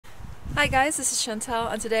Hi guys, this is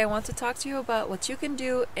Chantel, and today I want to talk to you about what you can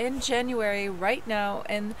do in January right now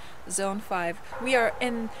in Zone 5. We are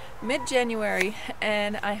in mid-January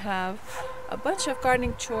and I have a bunch of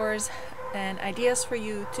gardening chores and ideas for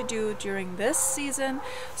you to do during this season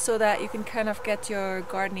so that you can kind of get your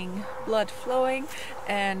gardening blood flowing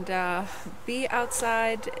and be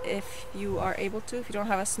outside if you are able to, if you don't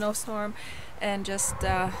have a snowstorm, and just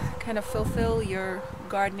kind of fulfill your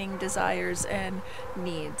gardening desires and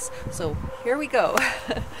needs. So here we go.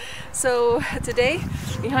 So today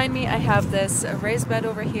behind me I have this raised bed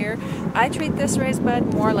over here. I treat this raised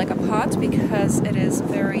bed more like a pot because it is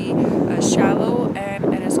very shallow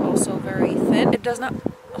and it is also very thin. It does not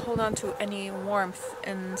hold on to any warmth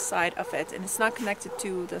inside of it, and it's not connected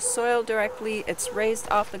to the soil directly. It's raised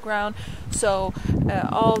off the ground, so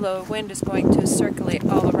all the wind is going to circulate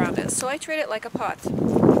all around it. So I treat it like a pot.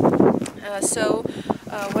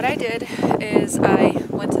 What I did is I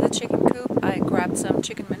went to the chicken coop, I grabbed some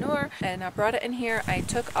chicken manure and I brought it in here. I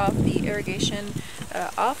took off the irrigation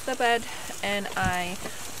off the bed and I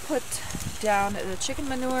put down the chicken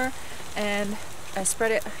manure and I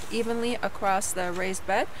spread it evenly across the raised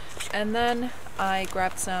bed, and then I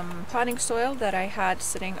grabbed some potting soil that I had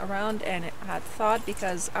sitting around and it had thawed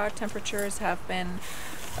because our temperatures have been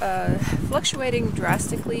fluctuating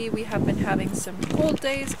drastically. We have been having some cold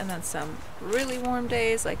days and then some really warm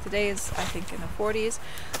days. Like today is I think in the 40s,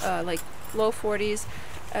 like low 40s.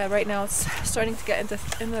 Right now it's starting to get into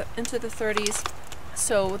the 30s.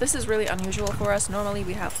 So this is really unusual for us. Normally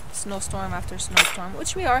we have snowstorm after snowstorm,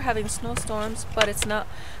 which we are having snowstorms, but it's not,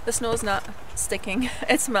 the snow is not sticking,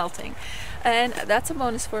 it's melting. And that's a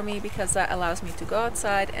bonus for me because that allows me to go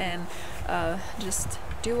outside and just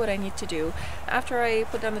do what I need to do. After I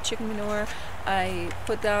put down the chicken manure, I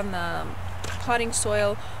put down the potting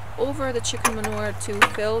soil over the chicken manure to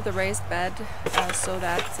fill the raised bed so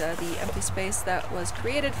that the empty space that was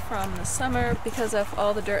created from the summer because of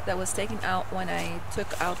all the dirt that was taken out when I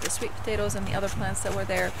took out the sweet potatoes and the other plants that were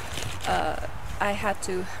there, I had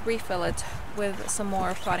to refill it with some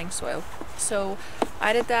more potting soil. So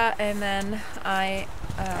I did that, and then I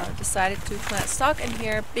decided to plant stock in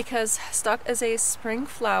here because stock is a spring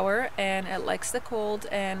flower and it likes the cold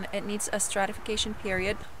and it needs a stratification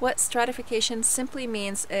period. What stratification simply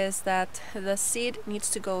means is that the seed needs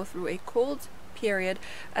to go through a cold period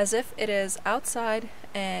as if it is outside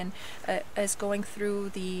and is going through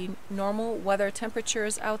the normal weather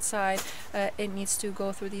temperatures outside. It needs to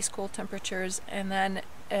go through these cold temperatures and then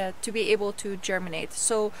to be able to germinate.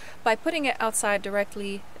 So by putting it outside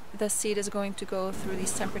directly, the seed is going to go through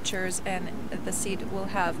these temperatures and the seed will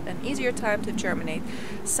have an easier time to germinate.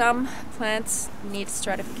 Some plants need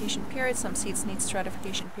stratification period, some seeds need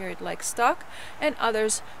stratification period like stock, and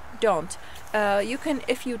others don't. You can,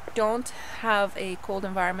 if you don't have a cold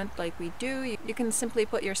environment like we do, you can simply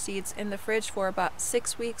put your seeds in the fridge for about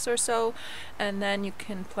 6 weeks or so, and then you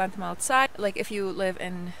can plant them outside. Like if you live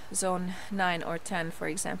in zone 9 or 10, for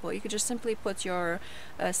example, you could just simply put your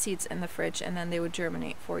seeds in the fridge and then they would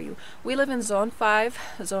germinate for you. We live in zone 5,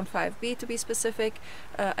 zone 5B to be specific.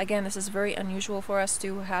 Again, this is very unusual for us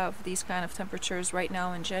to have these kind of temperatures right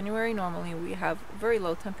now in January. Normally we have very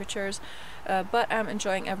low temperatures, but I'm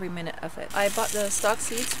enjoying every minute of it. I bought the stock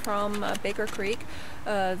seeds from Baker Creek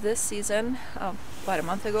this season, about a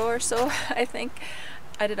month ago or so. I think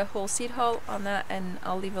I did a whole seed haul on that, and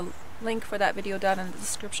I'll leave a link for that video down in the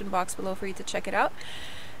description box below for you to check it out.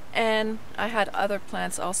 And I had other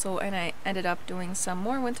plants also, and I ended up doing some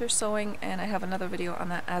more winter sowing, and I have another video on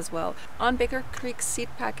that as well. On Baker Creek seed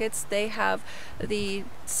packets, they have the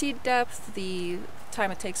seed depth, the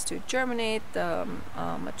time it takes to germinate, the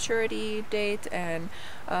maturity date, and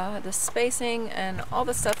the spacing, and all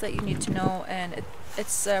the stuff that you need to know, and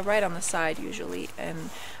it's right on the side usually, and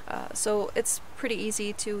so it's pretty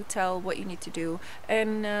easy to tell what you need to do.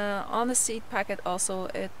 And on the seed packet also,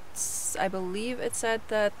 I believe it said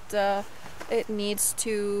that it needs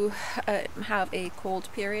to have a cold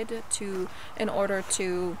period in order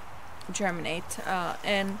to germinate,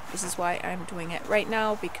 and this is why I'm doing it right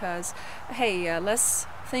now because hey, less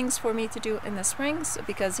things for me to do in the springs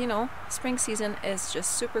because, you know, spring season is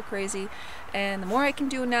just super crazy, and the more I can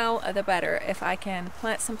do now the better. If I can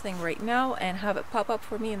plant something right now and have it pop up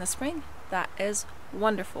for me in the spring, that is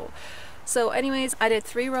wonderful. So anyways, I did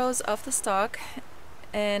 3 rows of the stock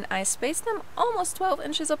and I spaced them almost 12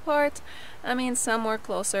 inches apart. I mean, some were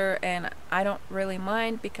closer, and I don't really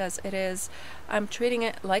mind because I'm treating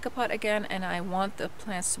it like a pot again, and I want the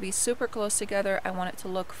plants to be super close together. I want it to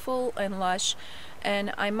look full and lush,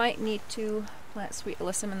 and I might need to plant sweet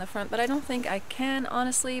alyssum in the front, but I don't think I can,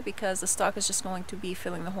 honestly, because the stalk is just going to be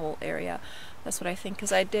filling the whole area. That's what I think,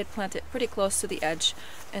 because I did plant it pretty close to the edge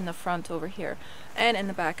in the front over here and in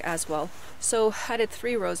the back as well. So I did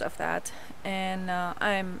 3 rows of that, and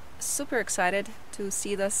I'm super excited to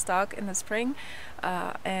see the stalk in the spring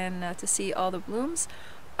and to see all the blooms.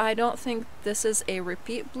 I don't think this is a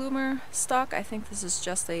repeat bloomer stalk. I think this is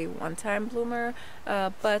just a one-time bloomer,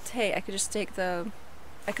 but hey, I could just take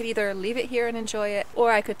I could either leave it here and enjoy it,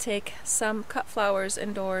 or I could take some cut flowers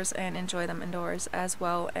indoors and enjoy them indoors as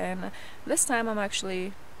well. And this time I'm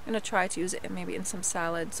actually gonna try to use it maybe in some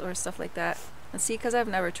salads or stuff like that and see, because I've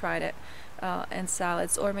never tried it in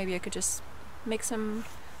salads. Or maybe I could just make some,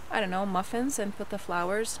 I don't know, muffins and put the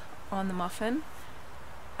flowers on the muffin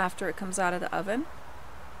after it comes out of the oven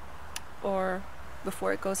or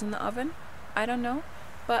before it goes in the oven. I don't know,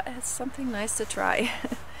 but it's something nice to try.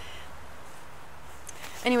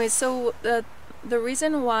 Anyway, so the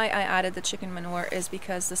reason why I added the chicken manure is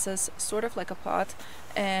because this is sort of like a pot,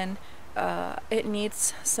 and it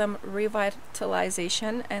needs some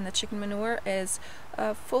revitalization, and the chicken manure is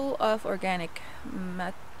full of organic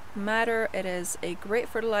matter. It is a great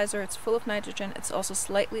fertilizer. It's full of nitrogen. It's also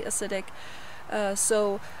slightly acidic.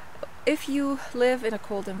 So if you live in a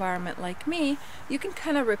cold environment like me, you can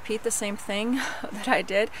kind of repeat the same thing that I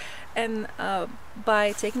did, and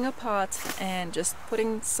by taking a pot and just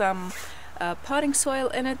putting some potting soil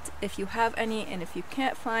in it if you have any, and if you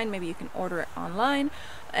can't find, maybe you can order it online,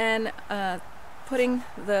 and planting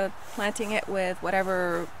it with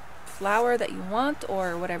whatever flower that you want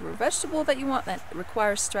or whatever vegetable that you want that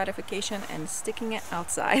requires stratification, and sticking it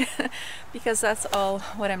outside because that's all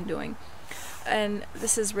what I'm doing. And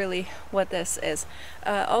this is really what this is.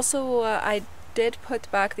 Also, I did put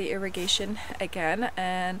back the irrigation again,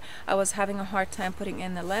 and I was having a hard time putting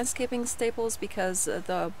in the landscaping staples because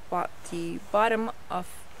the bottom of,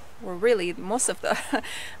 or really most of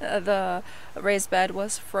the raised bed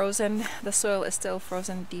was frozen. The soil is still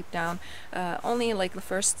frozen deep down. Only like the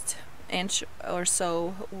first inch or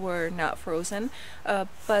so were not frozen,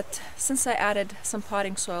 but since I added some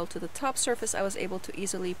potting soil to the top surface, I was able to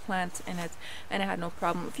easily plant in it, and I had no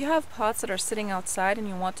problem. If you have pots that are sitting outside and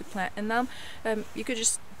you want to plant in them, you could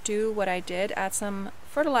just do what I did, add some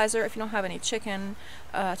fertilizer. If you don't have any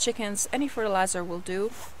chickens, any fertilizer will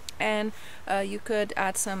do, and you could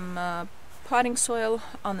add some potting soil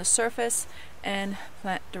on the surface and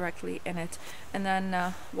plant directly in it, and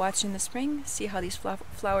then watch in the spring, see how these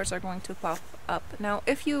flowers are going to pop up. Now,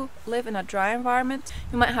 if you live in a dry environment,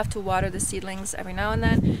 you might have to water the seedlings every now and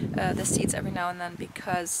then, the seeds every now and then,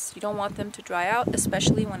 because you don't want them to dry out,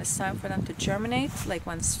 especially when it's time for them to germinate. Like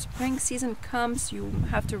when spring season comes, you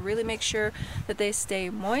have to really make sure that they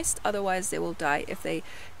stay moist, otherwise they will die if they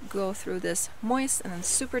go through this moist and then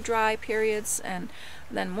super dry periods and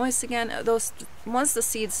then moist again. Once the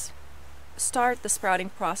seeds start the sprouting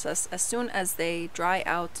process, as soon as they dry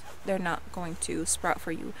out, they're not going to sprout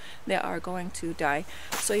for you. They are going to die.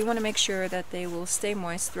 So you want to make sure that they will stay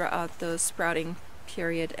moist throughout the sprouting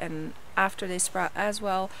period and after they sprout as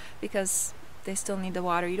well, because they still need the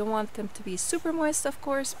water. You don't want them to be super moist, of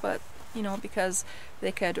course, but you know, because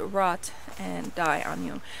they could rot and die on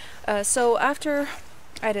you. So after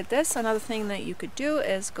I did this, another thing that you could do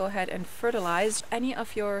is go ahead and fertilize any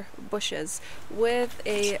of your bushes with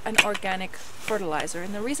an organic fertilizer.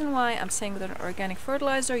 And the reason why I'm saying with an organic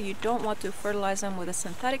fertilizer, you don't want to fertilize them with a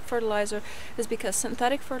synthetic fertilizer, is because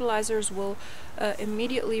synthetic fertilizers will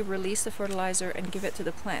immediately release the fertilizer and give it to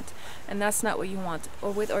the plant, and that's not what you want.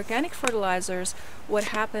 Or with organic fertilizers, what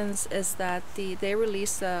happens is that they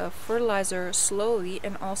release the fertilizer slowly,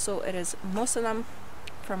 and also it is, most of them,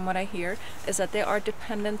 from what I hear, is that they are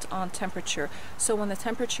dependent on temperature. So when the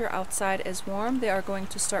temperature outside is warm, they are going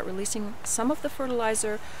to start releasing some of the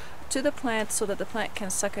fertilizer to the plant so that the plant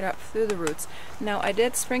can suck it up through the roots. Now, I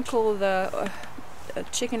did sprinkle the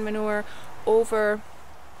chicken manure over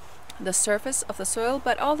the surface of the soil,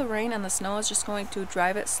 but all the rain and the snow is just going to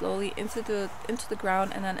drive it slowly into the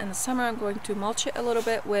ground. And then in the summer, I'm going to mulch it a little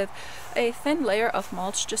bit with a thin layer of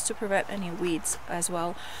mulch, just to prevent any weeds as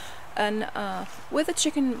well. And with the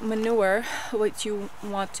chicken manure, what you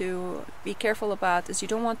want to be careful about is you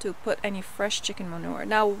don't want to put any fresh chicken manure.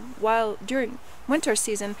 Now, while during winter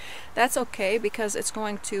season, that's okay, because it's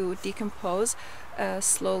going to decompose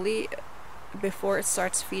slowly before it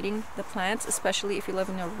starts feeding the plants, especially if you live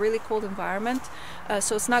in a really cold environment.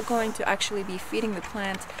 So it's not going to actually be feeding the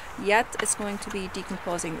plant yet, it's going to be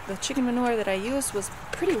decomposing. The chicken manure that I used was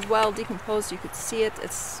pretty well decomposed. You could see it.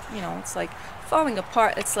 It's, you know, it's like falling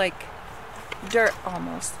apart. It's like dirt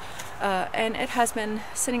almost. and it has been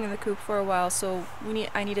sitting in the coop for a while, so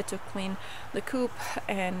I needed to clean the coop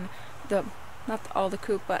and not all the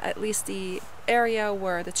coop, but at least the area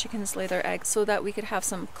where the chickens lay their eggs, so that we could have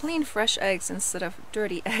some clean, fresh eggs instead of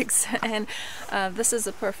dirty eggs. And this is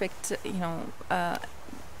a perfect,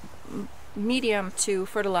 medium to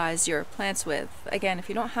fertilize your plants with. Again, if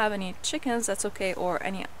you don't have any chickens, that's okay, or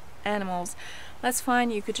any animals, that's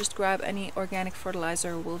fine. You could just grab any organic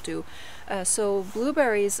fertilizer will do. So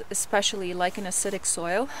blueberries especially like an acidic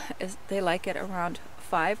soil. They like it around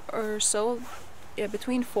 5 or so,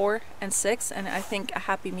 between 4 and 6, and I think a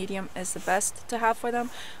happy medium is the best to have for them.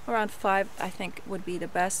 Around 5 I think would be the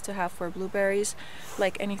best to have for blueberries.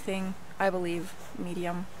 Like anything, I believe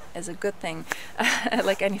medium is a good thing,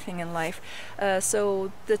 like anything in life.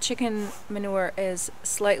 So the chicken manure is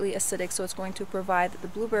slightly acidic, so it's going to provide the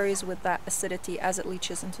blueberries with that acidity as it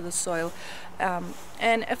leaches into the soil.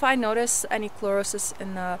 And if I notice any chlorosis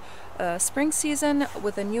in the spring season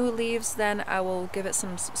with the new leaves, then I will give it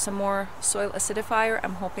some more soil acidifier.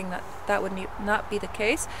 I'm hoping that that would not be the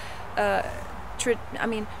case.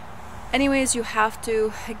 Anyways, you have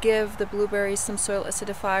to give the blueberries some soil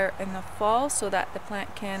acidifier in the fall so that the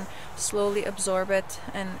plant can slowly absorb it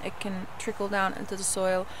and it can trickle down into the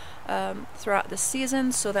soil throughout the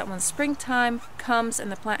season, so that when springtime comes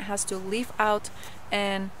and the plant has to leaf out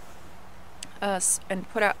and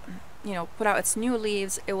put out its new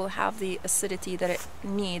leaves, it will have the acidity that it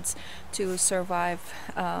needs to survive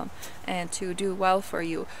and to do well for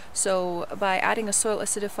you. So by adding a soil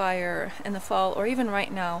acidifier in the fall, or even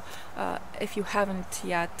right now, if you haven't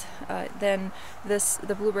yet, then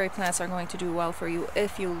the blueberry plants are going to do well for you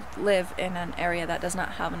if you live in an area that does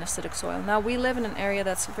not have an acidic soil. Now, we live in an area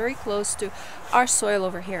that's very close to our soil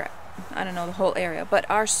over here. I don't know the whole area, but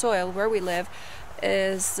our soil where we live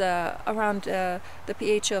is around the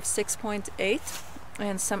pH of 6.8,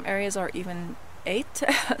 and some areas are even 8.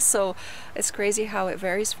 So it's crazy how it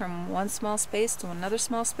varies from one small space to another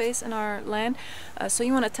small space in our land. So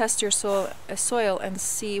you want to test your soil and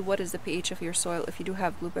see what is the pH of your soil if you do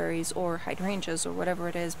have blueberries or hydrangeas or whatever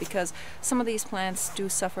it is, because some of these plants do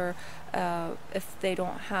suffer if they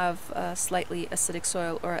don't have a slightly acidic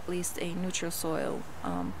soil, or at least a neutral soil.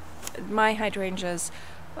 My hydrangeas,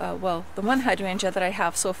 well, the one hydrangea that I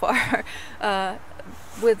have so far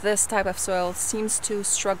with this type of soil seems to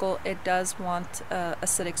struggle. It does want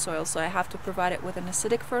acidic soil, so I have to provide it with an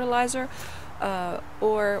acidic fertilizer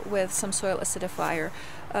or with some soil acidifier.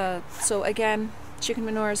 So again, chicken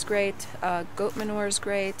manure is great, goat manure is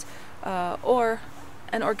great, or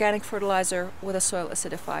an organic fertilizer with a soil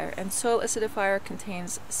acidifier. And soil acidifier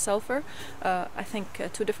contains sulfur, I think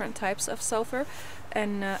 2 different types of sulfur,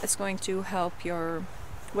 and it's going to help your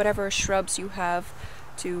whatever shrubs you have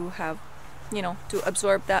to have, to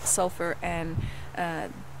absorb that sulfur, and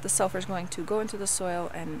the sulfur is going to go into the soil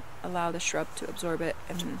and allow the shrub to absorb it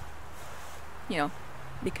and,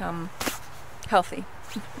 become healthy,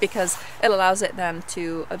 because it allows it then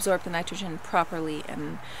to absorb the nitrogen properly.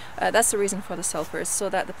 And that's the reason for the sulfur, is so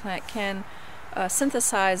that the plant can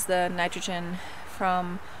synthesize the nitrogen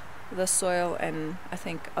from the soil and I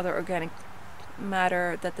think other organic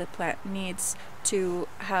matter that the plant needs to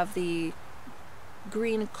have the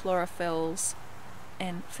green chlorophylls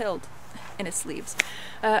and filled in its leaves.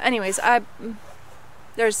 Anyways, I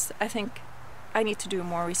think I need to do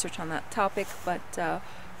more research on that topic, but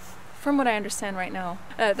from what I understand right now,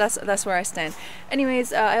 that's where I stand.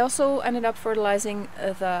 Anyways, I also ended up fertilizing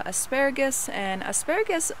the asparagus, and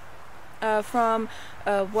asparagus, from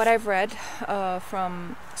what I've read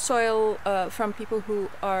from soil, from people who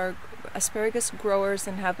are asparagus growers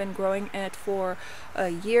and have been growing it for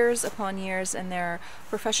years upon years, and they're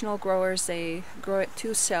professional growers. They grow it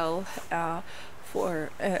to sell for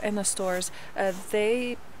in the stores.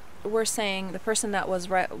 They were saying, the person that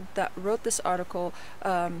wrote this article,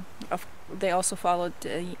 they also followed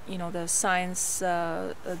the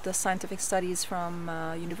scientific studies from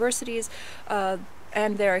universities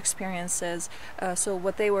and their experiences. So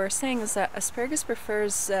what they were saying is that asparagus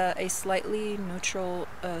prefers a slightly neutral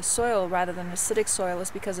soil rather than acidic soil,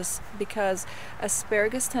 is because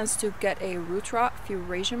asparagus tends to get a root rot,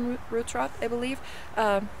 furation root rot, I believe,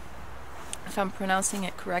 if I'm pronouncing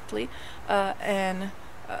it correctly, and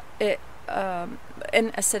it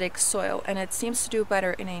in acidic soil, and it seems to do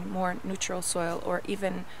better in a more neutral soil, or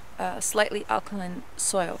even slightly alkaline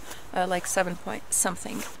soil, like 7 point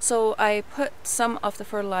something. So I put some of the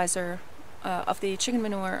fertilizer of the chicken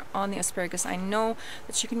manure on the asparagus. I know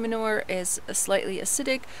the chicken manure is slightly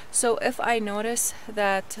acidic, so if I notice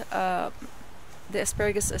that the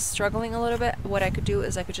asparagus is struggling a little bit, what I could do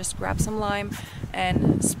is I could just grab some lime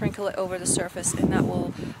and sprinkle it over the surface, and that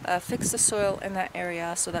will fix the soil in that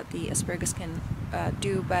area so that the asparagus can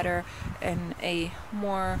do better in a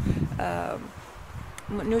more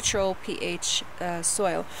neutral pH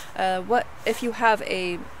soil. What if you have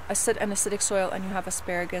an acidic soil and you have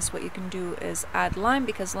asparagus, what you can do is add lime,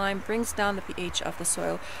 because lime brings down the pH of the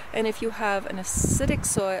soil. And if you have an acidic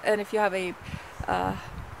soil, and if you have a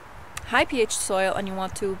high pH soil and you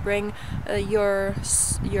want to bring your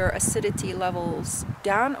acidity levels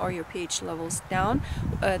down, or your pH levels down,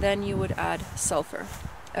 then you would add sulfur.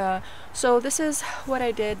 So this is what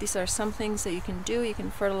I did. These are some things that you can do. You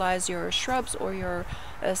can fertilize your shrubs or your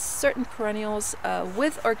certain perennials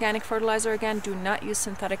with organic fertilizer. Again, do not use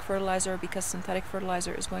synthetic fertilizer, because synthetic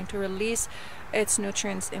fertilizer is going to release its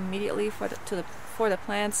nutrients immediately for the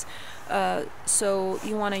plants. So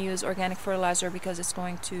you want to use organic fertilizer, because it's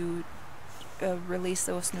going to release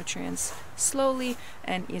those nutrients slowly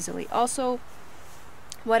and easily. Also,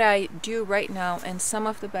 what I do right now in some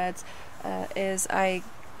of the beds is I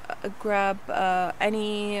grab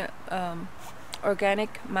any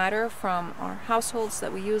organic matter from our households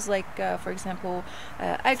that we use, like for example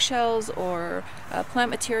eggshells or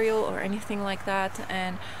plant material or anything like that,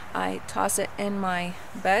 and I toss it in my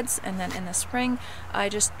beds, and then in the spring I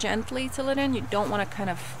just gently till it in. You don't want to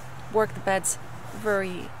kind of work the beds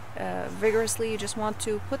very vigorously. You just want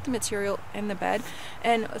to put the material in the bed,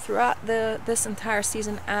 and throughout this entire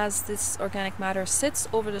season, as this organic matter sits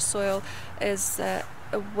over the soil, is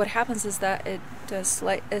what happens is that it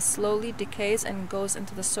slowly decays and goes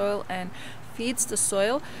into the soil and feeds the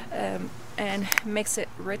soil and makes it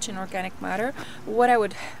rich in organic matter. What I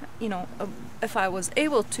would, if I was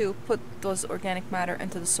able to put those organic matter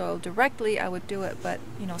into the soil directly, I would do it. But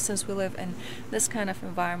since we live in this kind of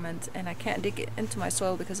environment and I can't dig it into my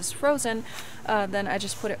soil because it's frozen, then I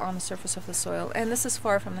just put it on the surface of the soil. And this is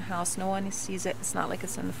far from the house. No one sees it. It's not like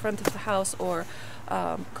it's in the front of the house or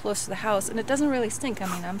close to the house, and it doesn't really stink. I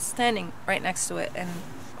mean, I'm standing right next to it, and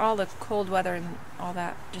all the cold weather and all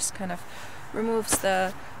that just kind of removes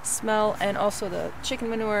the smell. And also the chicken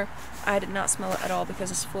manure, I did not smell it at all because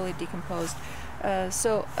it's fully decomposed.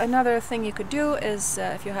 So another thing you could do is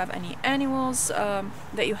if you have any animals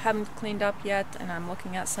that you haven't cleaned up yet, and I'm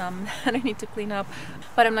looking at some that I need to clean up,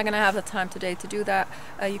 but I'm not gonna have the time today to do that.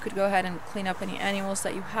 You could go ahead and clean up any animals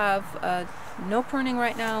that you have. No pruning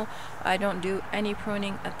right now. I don't do any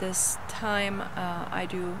pruning at this time. I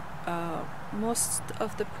do most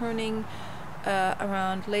of the pruning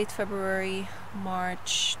around late February,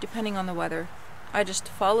 March, depending on the weather. I just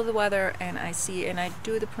follow the weather and I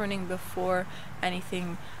do the pruning before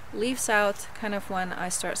anything leaves out, kind of when I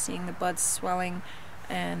start seeing the buds swelling,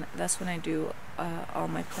 and that's when I do all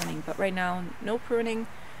my pruning. But right now, no pruning.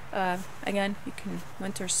 Again, you can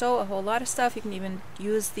winter sow a whole lot of stuff. You can even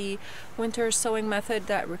use the winter sowing method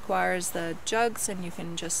that requires the jugs, and you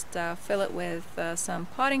can just fill it with some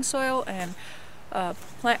potting soil and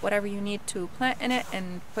plant whatever you need to plant in it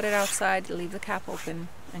and put it outside, leave the cap open,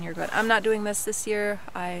 and you're good. I'm not doing this year.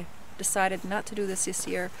 I decided not to do this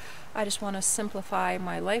year. I just want to simplify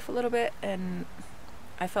my life a little bit, and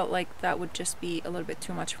I felt like that would just be a little bit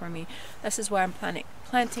too much for me. This is why I'm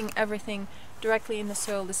planting everything directly in the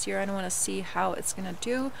soil this year. I don't want to see how it's gonna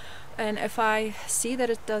do, and if I see that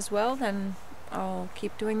it does well, then I'll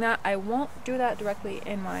keep doing that. I won't do that directly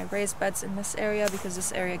in my raised beds in this area, because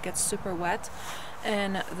this area gets super wet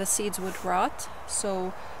and the seeds would rot,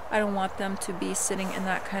 so I don't want them to be sitting in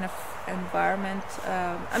that kind of environment.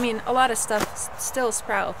 I mean, a lot of stuff still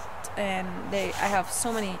sprout, and I have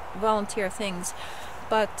so many volunteer things,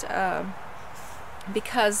 but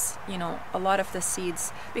because a lot of the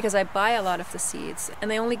seeds, because I buy a lot of the seeds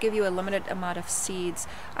and they only give you a limited amount of seeds,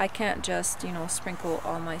 I can't just sprinkle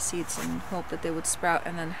all my seeds and hope that they would sprout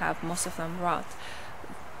and then have most of them rot.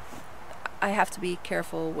 I have to be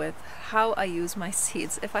careful with how I use my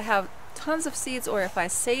seeds. If I have tons of seeds, or if I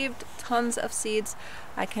saved tons of seeds,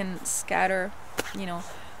 I can scatter,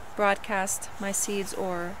 broadcast my seeds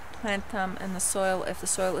or plant them in the soil if the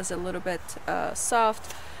soil is a little bit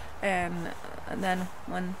soft, and then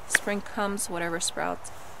when spring comes, whatever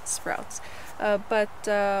sprouts. But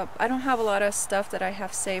I don't have a lot of stuff that I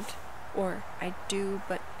have saved, or I do,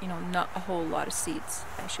 but not a whole lot of seeds,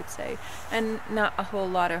 I should say, and not a whole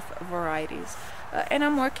lot of varieties. And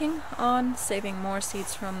I'm working on saving more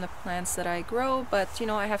seeds from the plants that I grow, but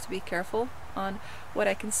I have to be careful on what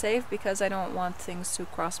I can save, because I don't want things to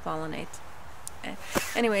cross-pollinate.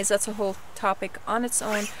 Anyways, that's a whole topic on its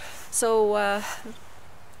own. So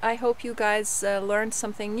I hope you guys learned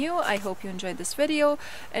something new. I hope you enjoyed this video,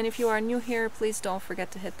 and if you are new here, please don't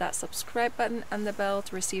forget to hit that subscribe button and the bell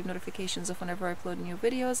to receive notifications of whenever I upload new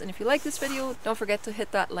videos. And if you like this video, don't forget to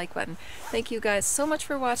hit that like button. Thank you guys so much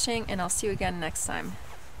for watching, and I'll see you again next time.